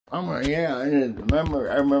Yeah, I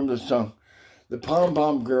remember the song. The Pom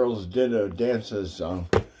Pom Girls did a dance to this song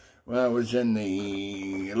when I was in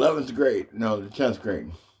the 11th grade. No, the 10th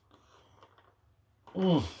grade.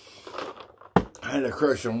 I had a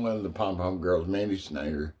crush on one of the Pom Pom Girls, Mandy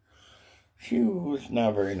Snyder. She was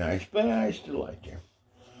not very nice, but I still liked her.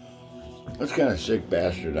 That's kind of sick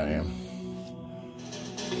bastard I am.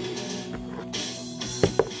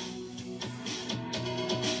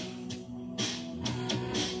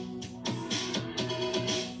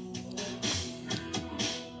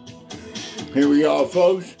 Here we are,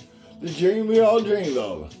 folks. The dream we all dream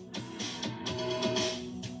of.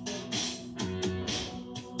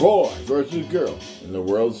 Boy versus girl in the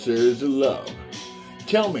World Series of Love.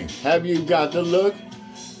 Tell me, have you got the look?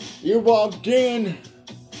 You walked in,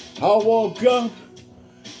 I woke up.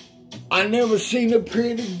 I never seen a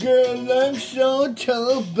pretty girl look so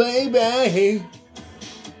tough, baby.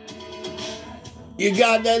 You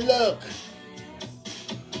got that look.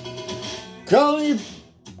 Color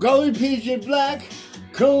peach and black,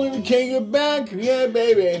 color take it back, yeah,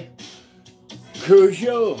 baby.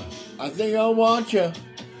 Crucial, I think I want you.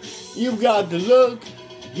 You got the look,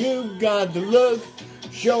 you got the look,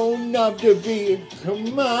 showing up to be a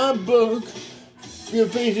my book. Your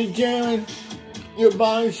face is jamming, your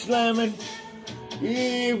body slamming.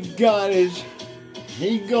 You've got it,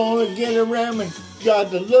 he gonna get around me. Got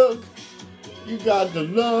the look, you got the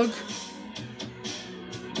look.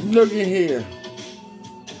 Look at here.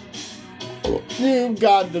 You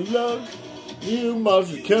got the look, you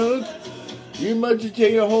must have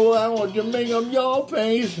taken a whole hour to make up your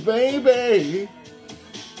face, baby.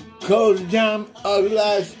 Cause the time of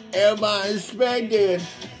last everybody expected,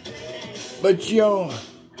 but you're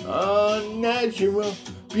unnatural,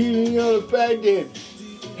 beauty unaffected.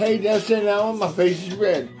 Hey, that's it now, my face is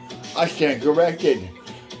red. I stand corrected.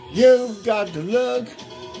 You got the look,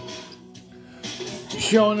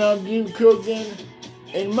 showing up, you cooking.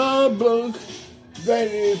 In my book,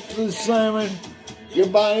 ready for slamming, your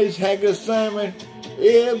body's heck of slamming.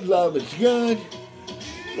 If love is good,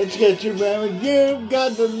 let's get you ramming. You've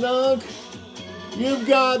got the look, you've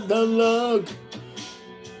got the look.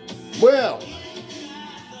 Well,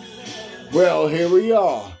 here we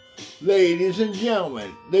are, ladies and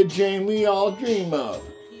gentlemen, the dream we all dream of.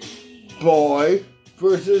 Boy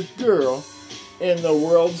versus girl in the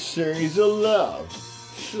World Series of Love.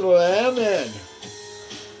 Slamming.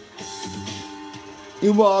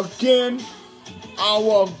 You walked in, I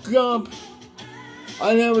walked up.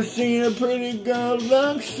 I never seen a pretty girl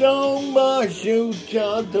look so much. You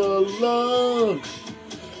got the look.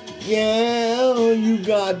 Yeah, you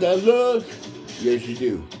got that look. Yes, you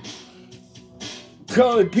do.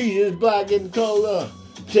 Colored pieces, black in color.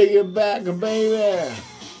 Take it back, baby.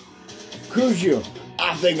 Crucial,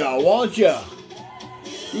 I think I want you.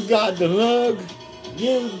 You got the look.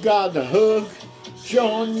 You got the hook.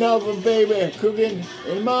 Showing up, baby, cooking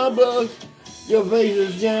in my book. Your face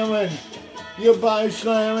is jamming, your body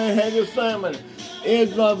slamming, head is slamming.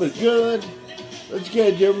 If love is good, let's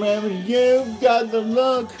get you ramming. You got the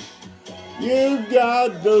look, you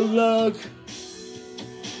got the look.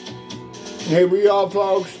 Here we are,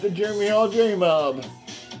 folks, the dream we all dream of.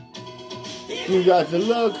 You got the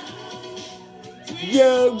look,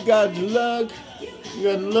 you got the look, you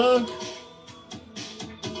got the look.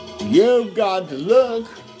 You got the look.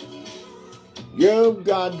 You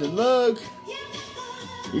got the look.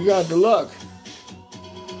 You got the look.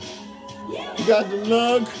 You got the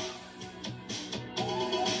look.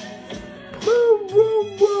 Whoa, whoa,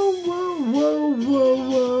 whoa, whoa, whoa,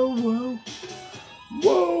 whoa, whoa.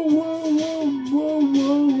 Whoa, whoa, whoa, whoa,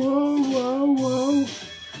 whoa, whoa, whoa.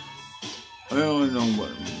 I don't know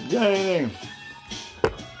what. Got anything?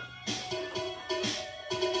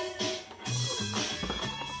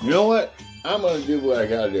 You know what? I'm going to do what I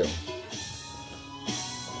got to do.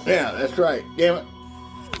 Yeah, that's right. Damn it.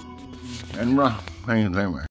 And run. Thank you very much.